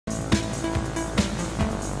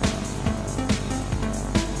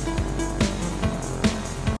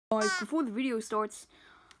Guys, before the video starts,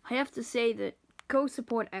 I have to say that go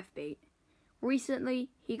support FBait. Recently,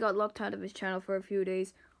 he got locked out of his channel for a few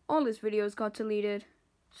days. All his videos got deleted,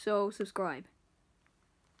 so subscribe.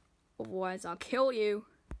 Otherwise, I'll kill you.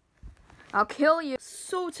 I'll kill you.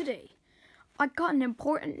 So today, I got an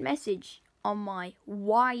important message on my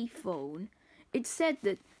Y-phone. It said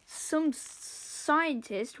that some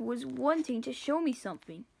scientist was wanting to show me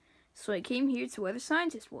something. So I came here to where the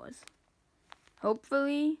scientist was.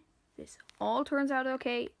 Hopefully, this all turns out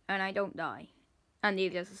okay and I don't die. And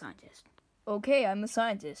neither does the scientist. Okay, I'm the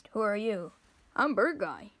scientist. Who are you? I'm Bird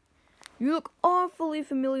Guy. You look awfully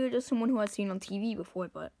familiar to someone who I've seen on TV before,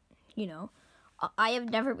 but, you know, I have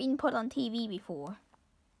never been put on TV before.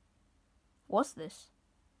 What's this?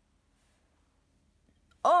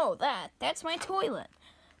 Oh, that's my toilet.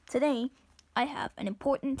 Today, I have an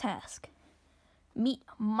important task. Meet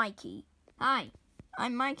Mikey. Hi,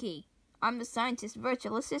 I'm Mikey. I'm the scientist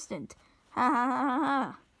virtual assistant. Ha ha ha ha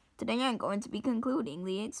ha. Today I'm going to be concluding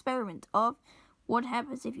the experiment of what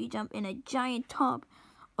happens if you jump in a giant tub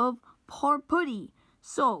of putty.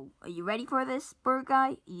 So, are you ready for this, Bird Guy?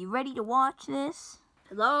 Are you ready to watch this?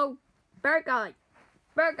 Hello? Bird Guy!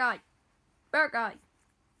 Bird Guy! Bird Guy!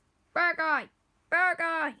 Bird Guy! Bird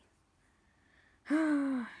Guy!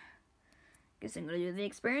 Guess I'm gonna do the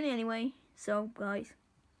experiment anyway. So, guys.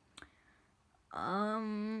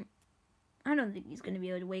 I don't think he's gonna be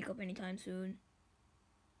able to wake up anytime soon.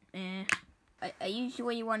 Are you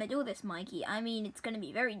sure you want to do this, Mikey? I mean, it's gonna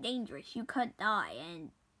be very dangerous. You could die, and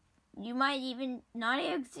you might even not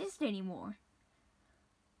exist anymore.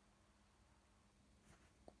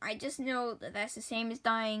 I just know that that's the same as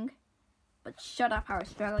dying. But shut up, Howard,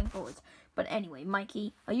 struggling forwards. But anyway,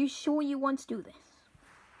 Mikey, are you sure you want to do this?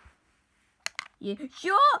 Yeah,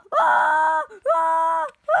 sure! Ah! Ah!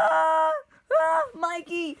 Ah! Ah!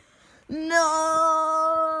 Mikey!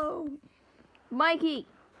 No! Mikey!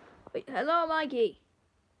 Wait, hello, Mikey!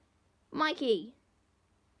 Mikey!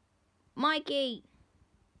 Mikey!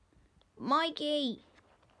 Mikey!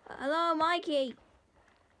 Hello, Mikey!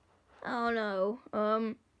 Oh no,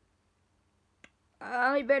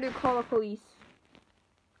 I better call the police.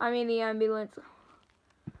 I mean the ambulance.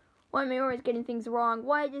 Why am I always getting things wrong?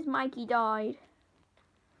 Why just Mikey died?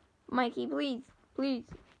 Mikey, please, please,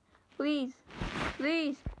 please,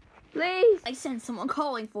 please, please. I sent someone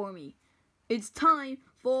calling for me. It's time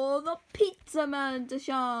for the pizza man to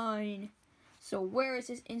shine. So where is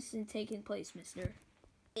this incident taking place, mister?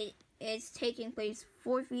 It's taking place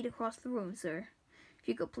 4 feet across the room, sir. If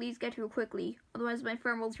you could please get here quickly, otherwise my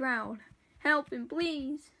friend will drown. Help him,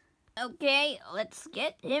 please. Okay, let's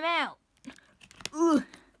get him out. Oh,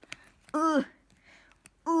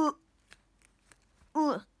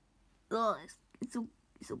 it's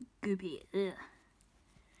so goopy. Ugh.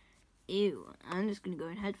 Ew, I'm just gonna go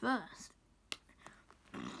in head first.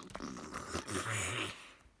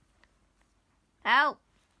 Help!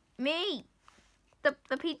 Me!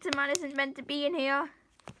 The pizza man isn't meant to be in here.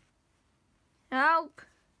 Help!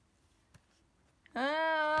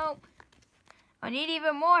 Help! I need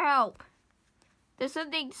even more help. There's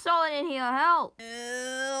something solid in here. Help!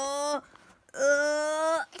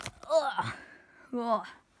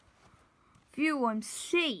 Phew, I'm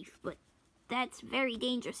safe, but that's very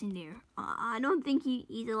dangerous in there. I don't think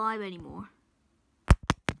he's alive anymore.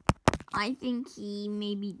 I think he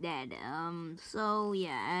may be dead. So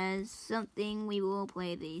yeah, as something we will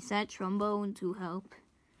play the sad trombone to help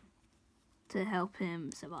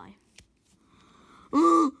him survive.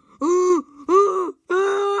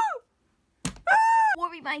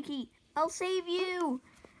 Worry, Mikey. I'll save you.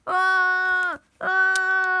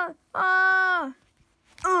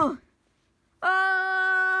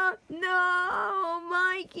 No,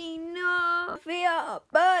 Mikey, no. Fear,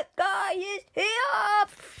 but Guy is here. I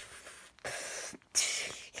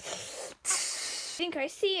think I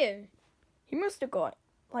see him. He must have got,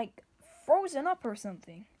 like, frozen up or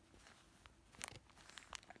something.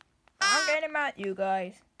 I'm getting mad at you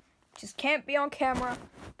guys. Just can't be on camera,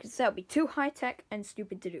 because that would be too high-tech and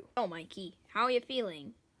stupid to do. Oh, Mikey, how are you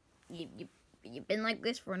feeling? You've been like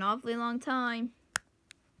this for an awfully long time.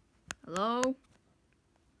 Hello?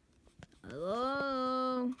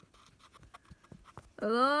 Hello?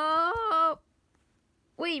 Hello?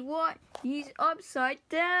 Wait, what? He's upside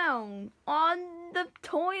down on the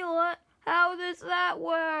toilet. How does that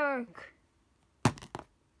work?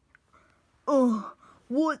 Oh,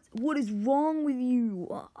 what is wrong with you?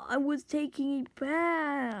 I was taking a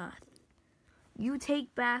bath. You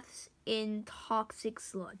take baths in toxic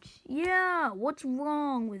sludge. Yeah, what's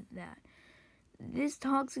wrong with that? This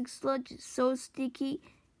toxic sludge is so sticky,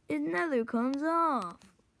 it never comes off.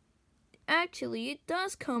 actually, it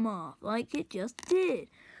does come off, like it just did.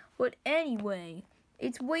 But anyway,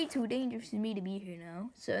 it's way too dangerous for me to be here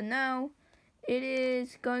now. So now, it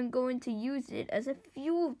is going to use it as a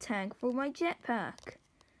fuel tank for my jetpack.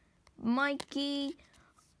 Mikey,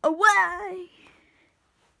 away!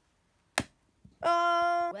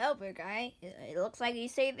 Well, big guy, it looks like you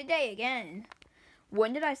saved the day again.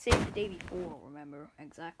 When did I save the day before? I don't remember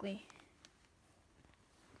exactly.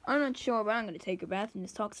 I'm not sure, but I'm gonna take a bath in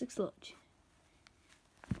this toxic sludge.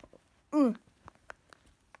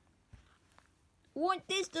 What?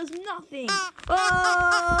 This does nothing.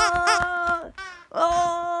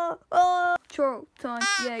 Troll time.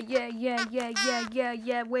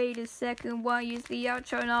 Yeah. Wait a second. Why is the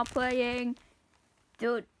outro not playing?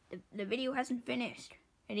 Dude, the video hasn't finished.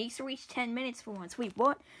 It needs to reach 10 minutes for once. Wait,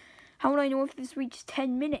 what? How would I know if this reaches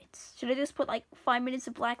 10 minutes? Should I just put like 5 minutes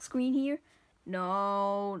of black screen here?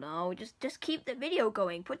 No. Just keep the video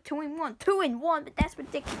going. Put 2 in 1. 2 in 1, but that's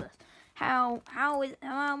ridiculous. How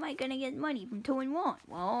am I gonna get money from 2 in 1?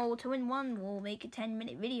 Well, 2 in 1 will make a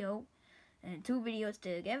 10-minute video, and 2 videos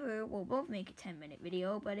together will both make a 10-minute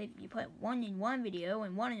video. But if you put 1 in one video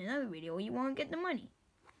and 1 in another video, you won't get the money.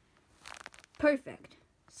 Perfect.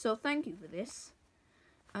 So thank you for this.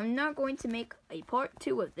 I'm not going to make a part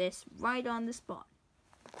 2 of this right on the spot,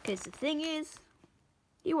 because the thing is,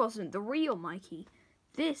 he wasn't the real Mikey.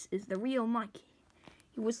 This is the real Mikey.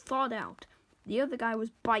 He was thought out. The other guy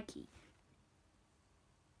was Bikey.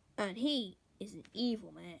 And he is an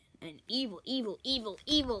evil man. An evil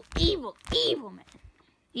man.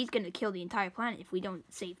 He's gonna kill the entire planet if we don't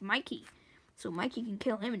save Mikey. So Mikey can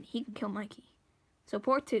kill him and he can kill Mikey. So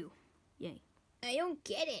part 2. Yay. I don't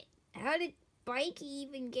get it. How did Bikey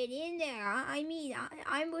even get in there? I mean,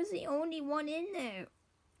 I was the only one in there.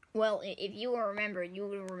 Well, if you remember,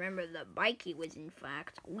 that Bikey was, in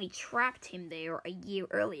fact, we trapped him there a year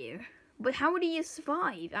earlier. But how would he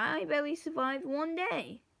survive? I barely survived 1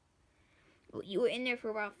 day. Well, you were in there for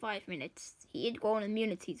about 5 minutes. He had grown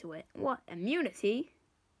immunity to it. What? Immunity?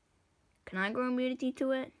 Can I grow immunity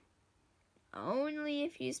to it? Only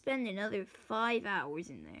if you spend another 5 hours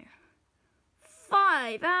in there.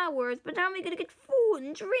 5 hours? But how am I going to get food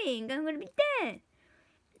and drink? I'm going to be dead.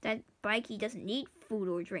 That Bikey doesn't need food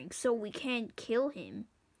or drink, so we can't kill him.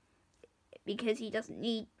 Because he doesn't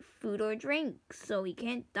need food or drink, so he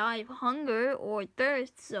can't die of hunger or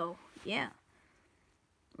thirst, so yeah.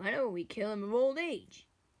 Why don't we kill him of old age?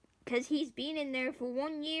 Because he's been in there for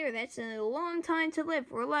 1 year. That's a long time to live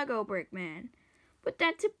for a Lego brick man. But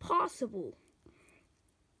that's impossible.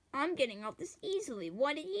 I'm getting out this easily.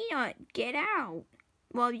 Why did he not get out?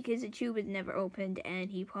 Well, because the tube was never opened and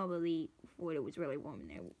he probably thought it was really warm in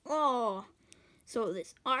there. Oh! So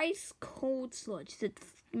this ice cold sludge that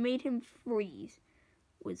made him freeze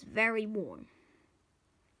was very warm.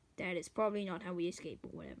 That is probably not how we escape,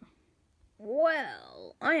 but whatever.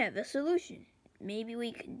 Well, I have a solution. Maybe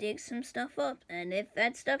we can dig some stuff up, and if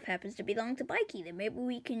that stuff happens to belong to Bikey, then maybe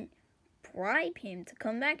we can bribe him to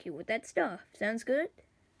come back here with that stuff. Sounds good?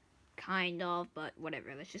 Kind of, but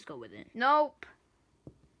whatever. Let's just go with it. Nope.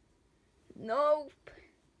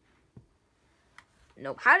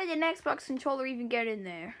 How did an Xbox controller even get in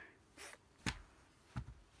there?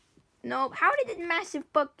 Nope. How did the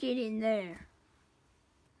massive bug get in there?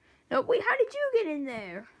 Nope. Wait, how did you get in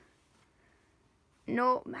there?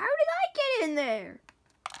 Nope. How did I get in there?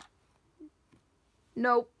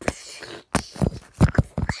 Nope.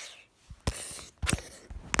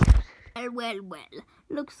 Well.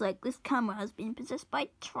 Looks like this camera has been possessed by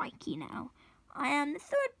Trikey now. I am the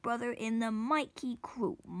third brother in the Mikey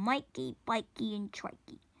crew. Mikey, Bikey, and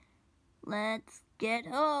Trikey. Let's get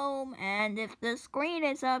home, and if the screen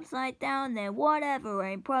is upside down, then whatever.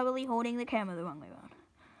 I'm probably holding the camera the wrong way around.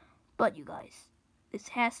 But you guys, this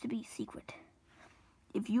has to be secret.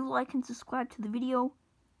 If you like and subscribe to the video,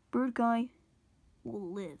 Bird Guy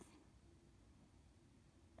will live.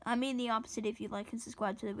 I mean the opposite. If you like and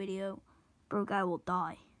subscribe to the video, Bird Guy will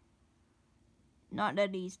die. Not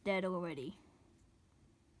that he's dead already.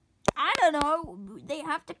 I don't know. They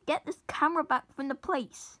have to get this camera back from the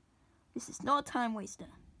place. This is not a time waster.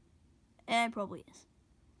 And it probably is.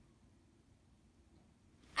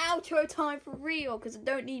 Outro time for real, because I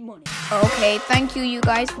don't need money. Okay, thank you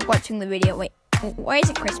guys for watching the video. Wait, why is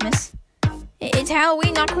it Christmas? It's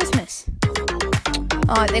Halloween, not Christmas.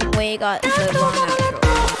 Oh, I think we got the wrong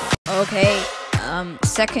outro. Okay,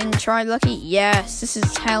 second try lucky. Yes, this is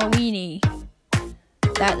Halloweeny.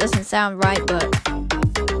 That doesn't sound right, but...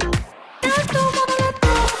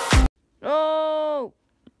 Oh,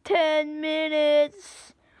 10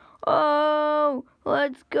 minutes. Oh,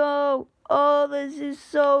 let's go. Oh, this is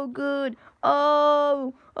so good.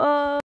 Oh.